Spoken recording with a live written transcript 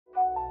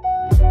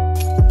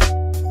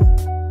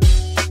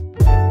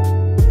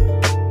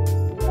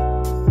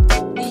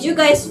you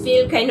guys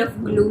feel kind of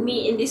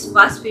gloomy in these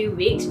past few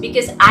weeks?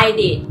 Because I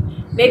did.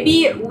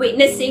 Maybe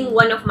witnessing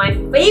one of my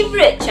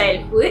favorite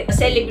childhood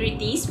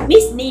celebrities,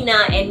 Miss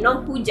Nina and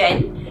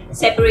Hujan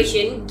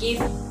separation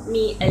give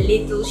me a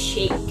little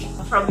shake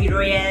from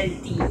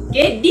reality.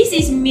 Okay, this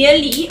is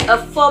merely a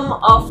form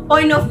of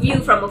point of view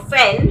from a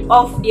fan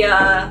of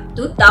their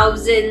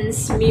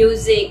 2000s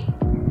music,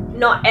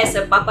 not as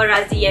a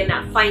paparazzi and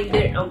nak find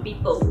dirt on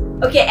people.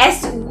 Okay,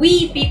 as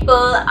we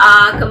people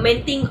are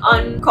commenting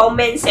on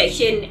comment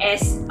section,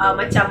 as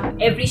macam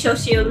every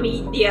social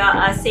media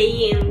are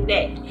saying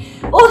that,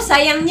 oh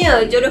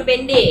sayangnya jodoh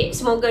pendek,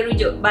 semoga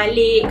rujuk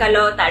balik,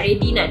 kalau tak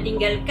ready nak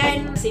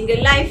tinggalkan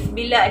single life,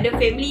 bila ada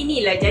family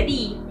ni lah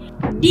jadi.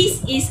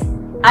 This is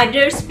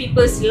others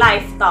people's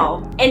life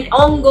tau, an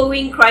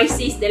ongoing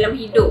crisis dalam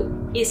hidup.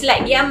 It's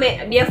like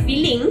their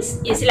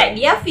feelings, it's like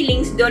their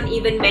feelings don't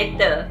even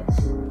matter.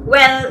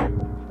 Well,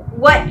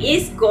 what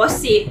is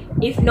gossip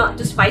if not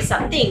to spice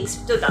up things,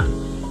 betul tak?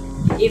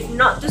 If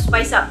not to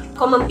spice up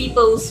common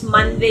people's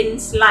mundane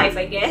life,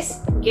 I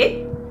guess.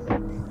 Okay,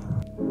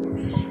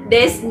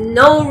 there's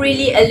no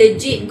really a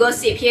legit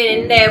gossip here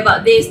and there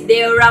about this.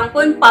 They orang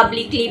pun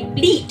publicly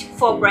plead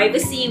for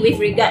privacy with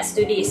regards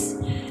to this.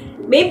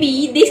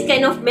 Maybe this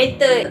kind of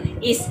matter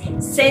is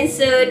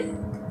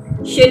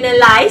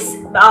sensationalized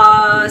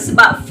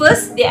sebab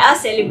first, they are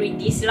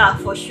celebrities lah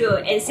for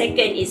sure, and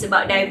second is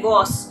about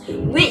divorce,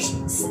 which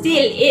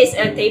still is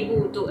a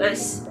taboo to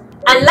us.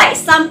 Unlike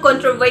some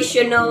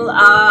controversial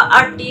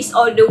artists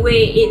all the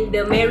way in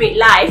the married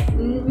life,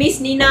 Miss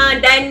Nina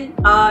dan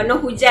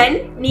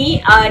Hujan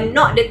ni are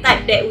not the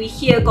type that we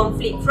hear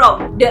conflict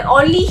from. The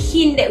only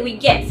hint that we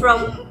get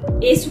from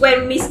is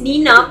when Miss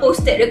Nina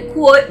posted a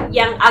quote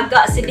yang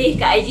agak sedih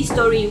kat IG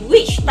story,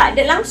 which tak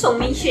ada langsung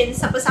mention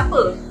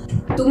siapa-siapa.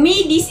 To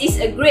me, this is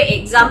a great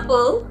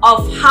example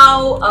of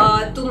how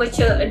two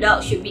mature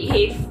adults should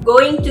behave.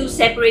 Going to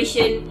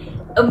separation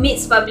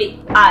amidst public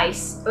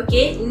eyes,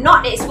 okay?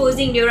 Not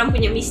exposing diorang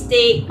punya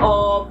mistake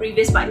or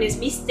previous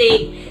partner's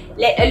mistake,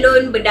 let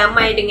alone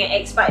berdamai dengan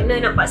ex-partner.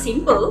 Nampak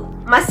simple.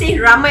 Masih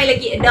ramai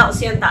lagi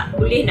adults yang tak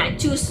boleh nak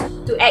choose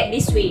to act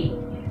this way.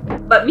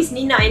 But Miss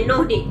Nina and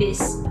Noh did this.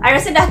 I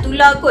rasa dah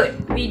tular kot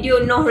video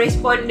Noh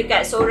respond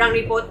dekat seorang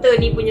reporter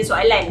ni punya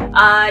soalan,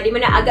 di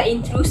mana agak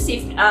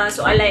intrusif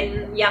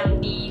soalan yang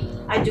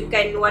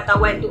diajukan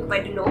wartawan tu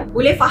kepada Noh.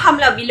 Boleh faham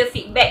lah bila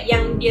feedback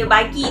yang dia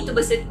bagi tu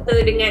berserta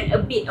dengan a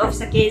bit of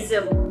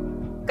sarcasm.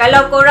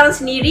 Kalau korang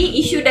sendiri,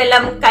 isu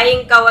dalam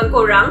kain kawan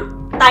korang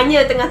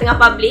tanya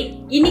tengah-tengah public,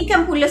 ini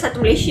kan pula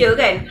satu Malaysia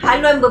kan,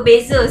 haluan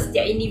berbeza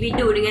setiap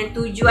individu dengan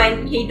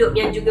tujuan hidup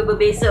yang juga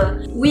berbeza.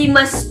 We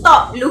must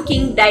stop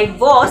looking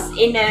divorce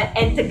in an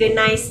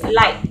antagonized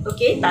light.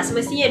 Okay, tak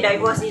semestinya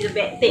divorce is a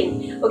bad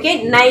thing.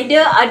 Okay,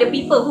 neither are the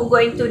people who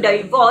going to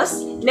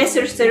divorce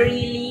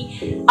necessarily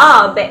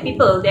are bad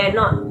people. They're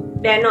not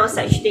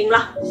such thing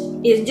lah.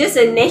 It's just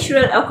a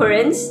natural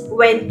occurrence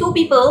when two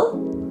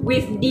people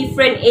with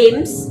different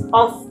aims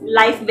of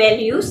life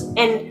values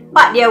and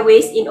part their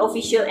ways in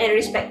official and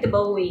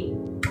respectable way.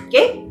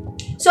 Okay?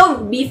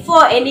 So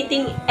before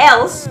anything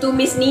else, to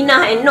Miss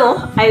Nina and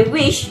Noh, I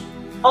wish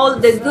all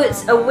the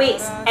goods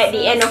awaits at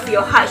the end of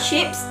your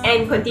hardships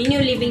and continue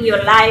living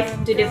your life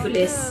to the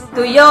fullest.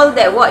 To y'all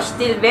that watch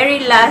till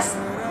very last,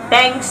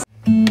 thanks.